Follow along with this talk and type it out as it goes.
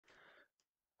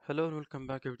Hello and welcome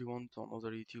back everyone to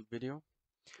another YouTube video.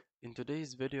 In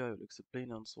today's video I will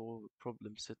explain and solve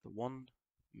problem set 1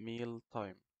 meal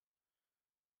time.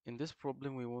 In this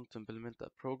problem we want to implement a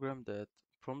program that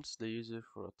prompts the user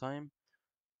for a time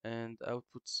and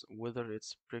outputs whether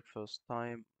it's breakfast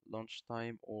time, lunch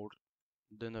time or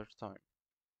dinner time.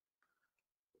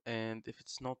 And if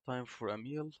it's not time for a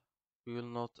meal, we will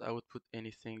not output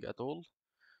anything at all,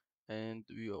 and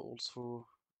we also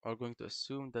are going to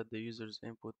assume that the user's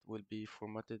input will be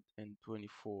formatted in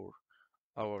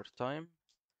 24-hour time,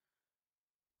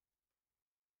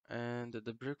 and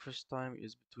the breakfast time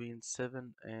is between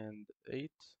 7 and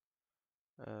 8,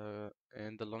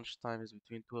 and the lunch time is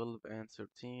between 12 and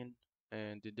 13,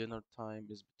 and the dinner time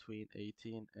is between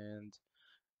 18 and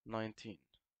 19.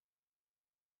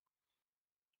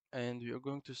 And we are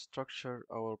going to structure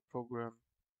our program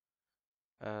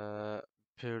uh,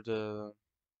 per the,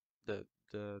 the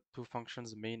two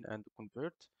functions main and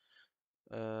convert,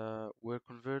 where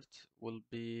convert will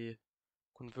be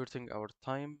converting our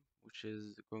time, which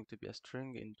is going to be a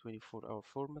string in 24-hour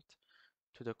format,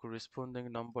 to the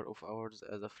corresponding number of hours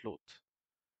as a float.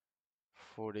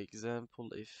 For example,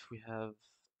 if we have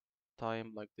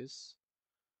time like this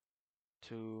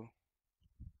to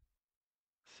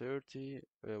 30,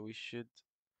 we should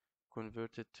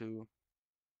convert it to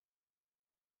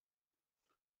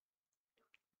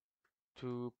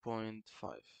 2.5.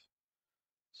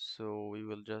 So we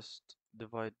will just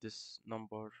divide this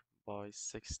number by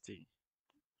 60,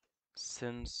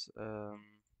 since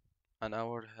an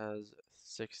hour has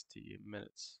 60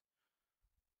 minutes.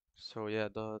 So yeah,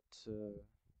 that's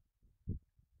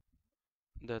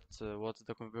what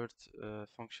the convert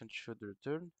function should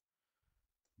return.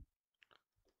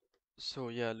 So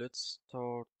yeah,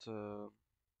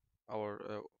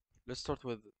 our let's start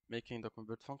with making the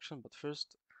convert function, but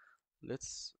first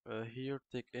let's here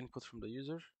take input from the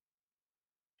user.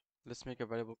 Let's make a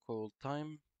variable called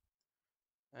time,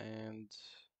 and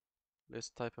let's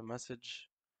type a message,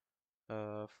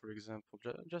 for example,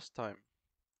 just time.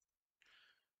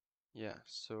 Yeah,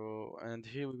 so and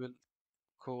here we will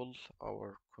call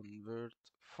our convert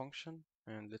function,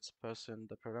 and let's pass in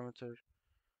the parameter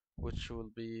which will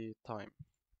be time.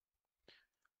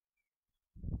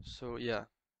 So yeah,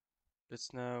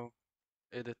 let's now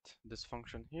edit this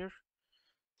function here.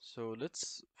 So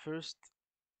let's first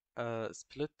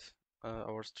split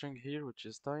our string here, which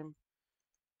is time,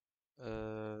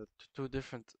 to two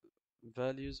different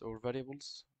values or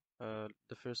variables.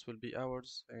 The first will be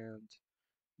hours and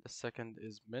the second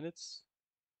is minutes.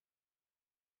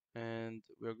 And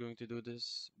we're going to do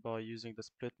this by using the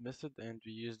split method, and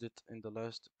we used it in the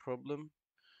last problem.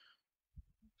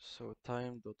 So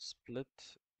time.split,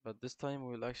 but this time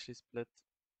we'll actually split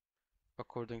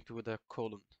according to the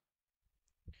colon.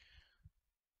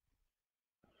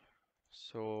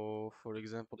 So for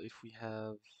example, if we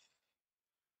have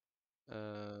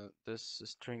this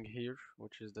string here,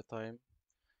 which is the time,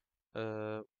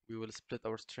 we will split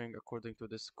our string according to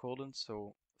this colon.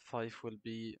 So 5 will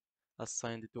be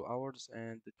assigned to hours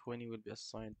and the 20 will be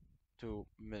assigned to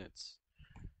minutes.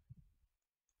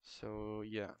 So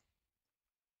yeah,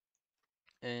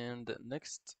 and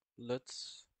next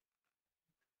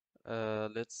uh,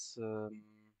 let's um,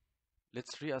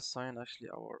 let's reassign actually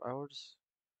our hours,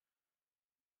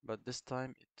 but this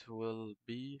time it will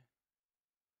be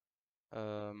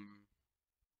um,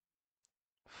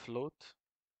 float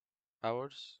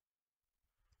hours,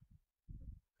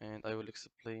 and I will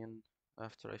explain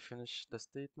after I finish the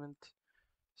statement.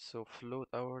 So float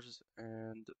hours,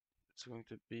 and it's going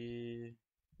to be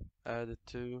added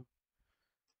to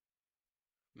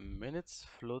minutes,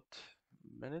 float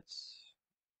minutes,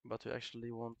 but we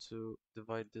actually want to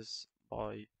divide this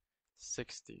by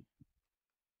 60.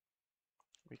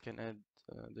 We can add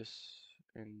this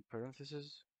in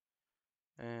parentheses,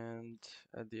 and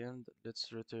at the end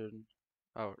let's return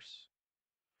hours.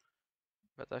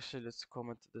 But actually let's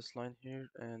comment this line here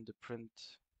and print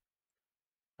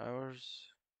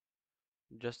hours,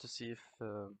 just to see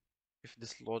if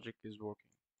this logic is working.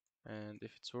 And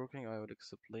if it's working, I will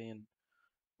explain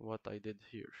what I did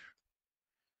here.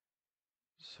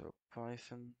 So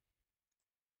Python,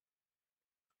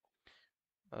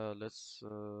 let's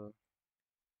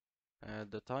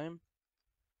add the time.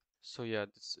 So yeah,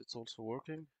 it's also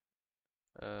working,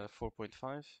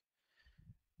 4.5.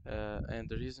 And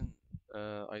the reason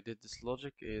I did this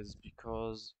logic is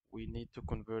because we need to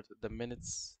convert the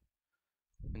minutes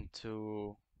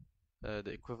into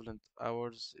the equivalent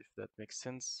hours, if that makes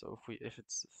sense. So if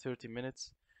it's 30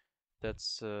 minutes,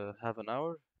 that's half an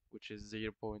hour, which is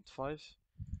 0.5.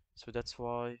 So that's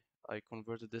why I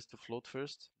converted this to float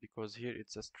first, because here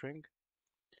it's a string.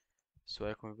 So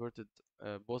I converted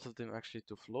both of them actually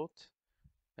to float,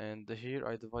 and here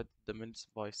I divided the minutes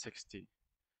by 60.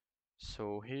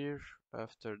 So here,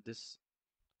 after this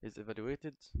is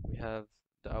evaluated, we have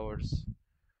the hours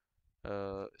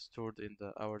stored in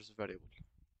the hours variable.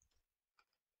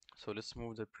 So let's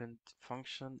move the print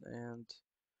function and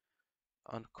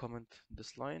uncomment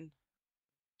this line.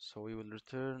 So we will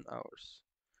return hours.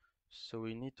 So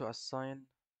we need to assign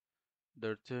the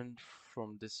return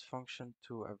from this function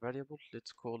to a variable.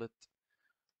 Let's call it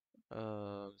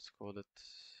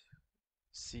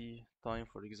C time,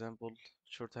 for example,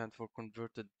 shorthand for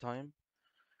converted time.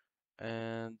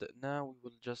 And now we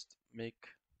will just make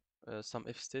some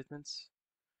if statements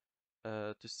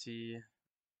to see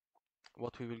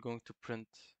what we will going to print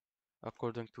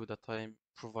according to the time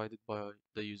provided by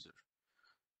the user.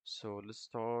 So let's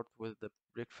start with the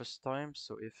breakfast time.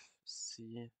 So if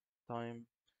C time,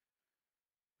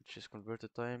 which is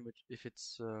converted time, which if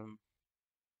it's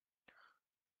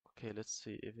okay, let's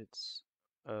see if it's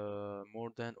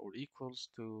more than or equals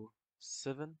to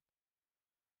 7,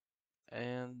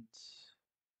 and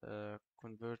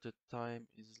converted time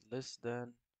is less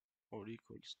than or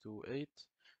equals to 8,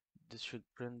 this should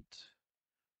print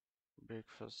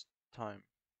breakfast time.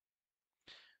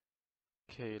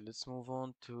 Okay, let's move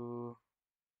on to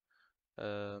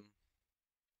um,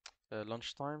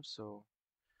 lunchtime. So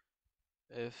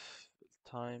if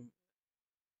time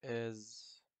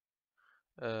is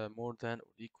more than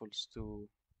or equals to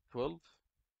 12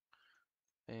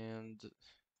 and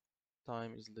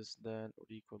time is less than or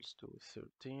equals to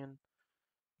 13,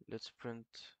 let's print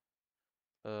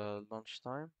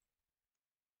lunchtime.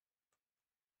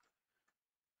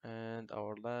 And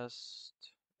our last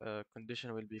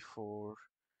condition will be for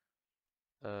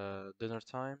dinner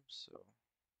time. So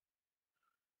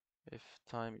if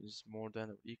time is more than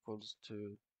or equals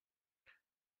to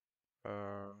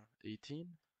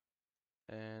 18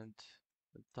 and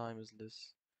the time is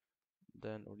less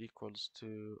than or equals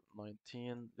to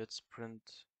 19, let's print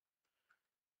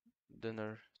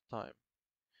dinner time.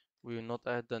 We will not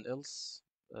add an else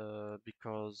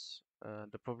because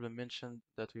the problem mentioned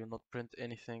that we will not print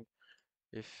anything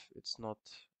if it's not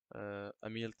a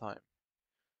meal time.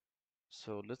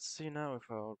 So let's see now if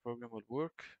our program will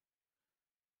work.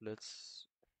 Let's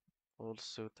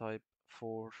also type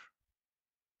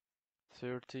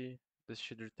 4:30. This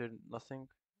should return nothing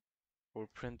or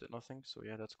print nothing. So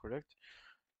yeah, that's correct.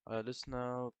 Let's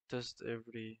now test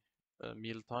every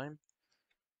meal time.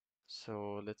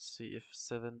 So let's see if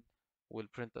 7 will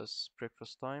print us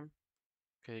breakfast time.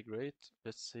 Okay, great.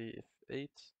 Let's see if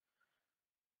 8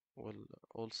 will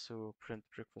also print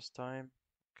breakfast time.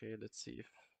 Okay, let's see if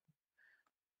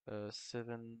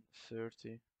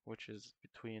 7:30, which is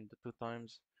between the two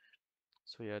times.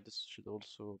 So yeah, this should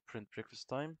also print breakfast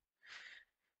time.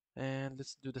 And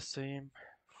let's do the same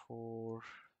for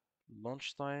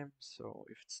lunchtime. So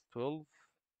if it's 12,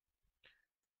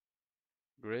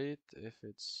 great. If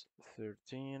it's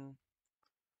 13,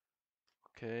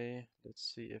 okay.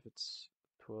 Let's see if it's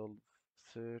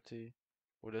 12:30,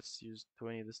 or let's use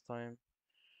 20 this time.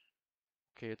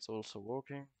 Okay, it's also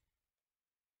working.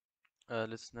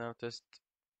 Let's now test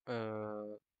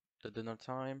the dinner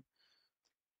time.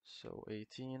 So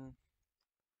 18.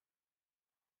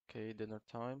 Okay, dinner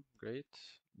time, great.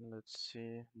 Let's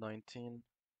see, 19.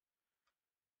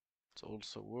 It's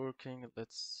also working.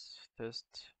 Let's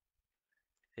test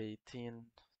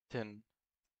 18:10.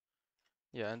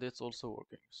 Yeah, and it's also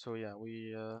working. So yeah,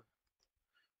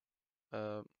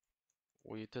 uh,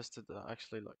 we tested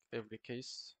actually like every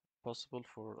case possible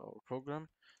for our program,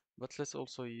 but let's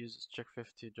also use check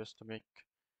 50 just to make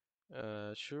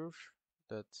sure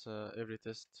that every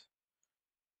test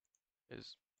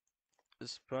is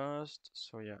passed.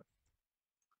 So yeah,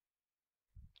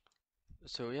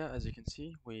 as you can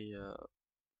see, we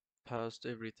passed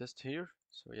every test here.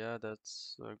 So yeah,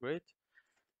 that's great.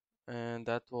 And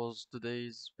that was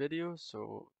today's video.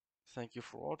 So thank you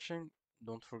for watching.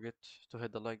 Don't forget to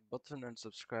hit the like button and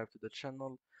subscribe to the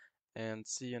channel, and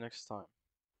see you next time.